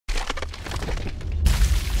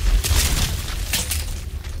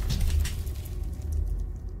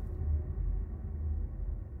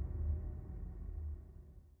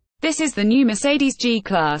This is the new Mercedes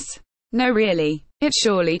G-Class. No really. It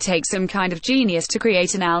surely takes some kind of genius to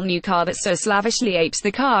create an all-new car that so slavishly apes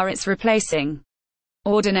the car it's replacing.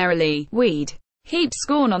 Ordinarily, we'd heap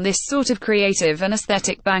scorn on this sort of creative and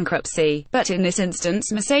aesthetic bankruptcy, but in this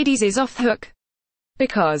instance Mercedes is off the hook.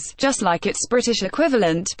 Because, just like its British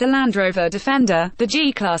equivalent, the Land Rover Defender, the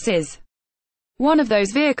G-Class is one of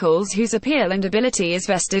those vehicles whose appeal and ability is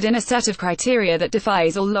vested in a set of criteria that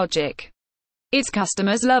defies all logic. Its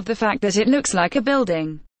customers love the fact that it looks like a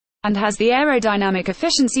building and has the aerodynamic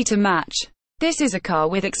efficiency to match. This is a car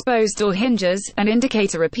with exposed door hinges, and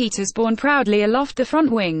indicator repeaters borne proudly aloft the front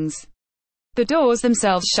wings. The doors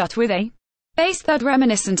themselves shut with a bass thud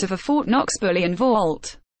reminiscent of a Fort Knox bullion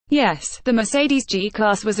vault. Yes, the Mercedes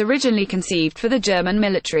G-Class was originally conceived for the German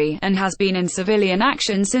military, and has been in civilian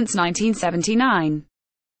action since 1979.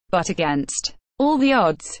 But against all the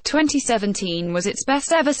odds, 2017 was its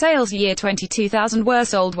best ever sales year. 22,000 were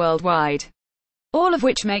sold worldwide. All of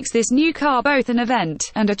which makes this new car both an event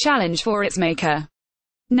and a challenge for its maker.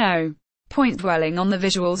 No point dwelling on the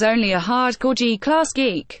visuals, only a hardcore G-Class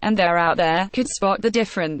geek, and they're out there, could spot the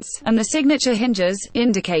difference, and the signature hinges,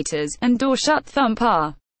 indicators, and door shut thump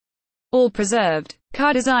are all preserved.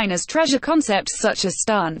 Car designers treasure concepts such as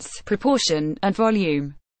stance, proportion, and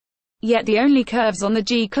volume. Yet the only curves on the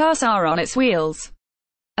G-Class are on its wheels.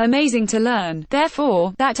 Amazing to learn,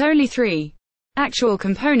 therefore, that only 3 actual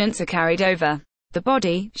components are carried over. The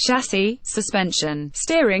body, chassis, suspension,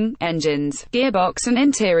 steering, engines, gearbox and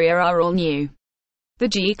interior are all new. The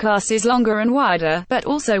G-Class is longer and wider, but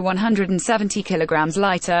also 170 kilograms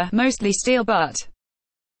lighter, mostly steel but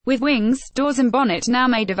with wings, doors and bonnet now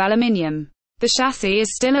made of aluminium. The chassis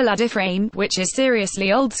is still a ladder frame, which is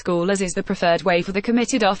seriously old school, as is the preferred way for the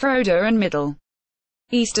committed off-roader and Middle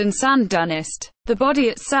Eastern sand-dunist. The body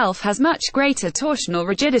itself has much greater torsional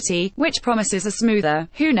rigidity, which promises a smoother,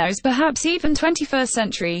 who knows, perhaps even 21st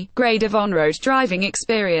century, grade of on-road driving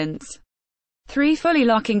experience. 3 fully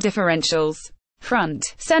locking differentials, front,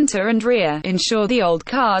 center and rear, ensure the old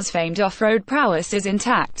car's famed off-road prowess is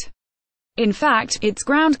intact. In fact, its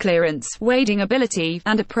ground clearance, wading ability,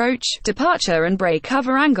 and approach, departure and brake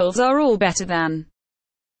cover angles are all better than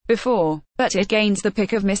before. But it gains the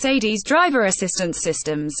pick of Mercedes driver assistance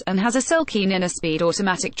systems, and has a silky 9-speed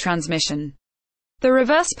automatic transmission. The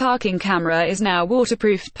reverse parking camera is now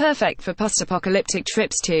waterproofed, perfect for post-apocalyptic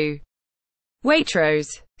trips to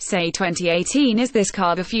Waitrose. Say 2018 is this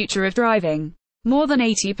car the future of driving? More than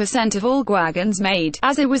 80% of all wagons made,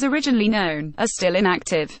 as it was originally known, are still in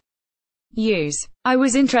active use. I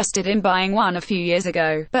was interested in buying one a few years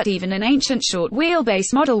ago, but even an ancient short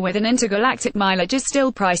wheelbase model with an intergalactic mileage is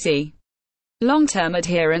still pricey. Long-term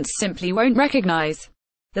adherents simply won't recognize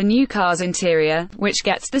the new car's interior, which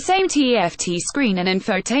gets the same TFT screen and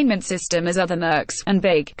infotainment system as other Mercs, and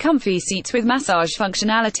big, comfy seats with massage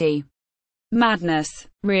functionality. Madness.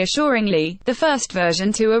 Reassuringly, the first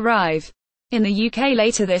version to arrive in the UK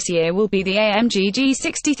later this year will be the AMG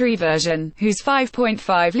G63 version, whose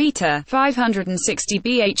 5.5-litre, 560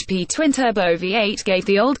 bhp twin-turbo V8 gave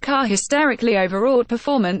the old car hysterically overwrought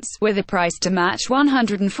performance, with a price to match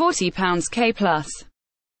 £140k plus,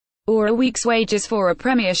 or a week's wages for a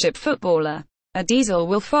Premiership footballer. A diesel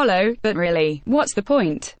will follow, but really, what's the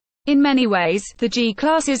point? In many ways, the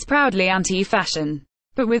G-Class is proudly anti-fashion.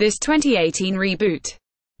 But with this 2018 reboot,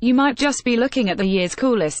 you might just be looking at the year's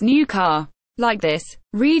coolest new car. Like this,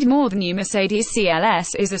 read more: the new Mercedes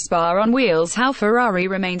Gclass is a spa on wheels, how Ferrari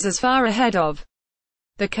remains as far ahead of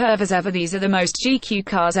the curve as ever. These are the most GQ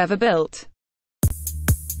cars ever built.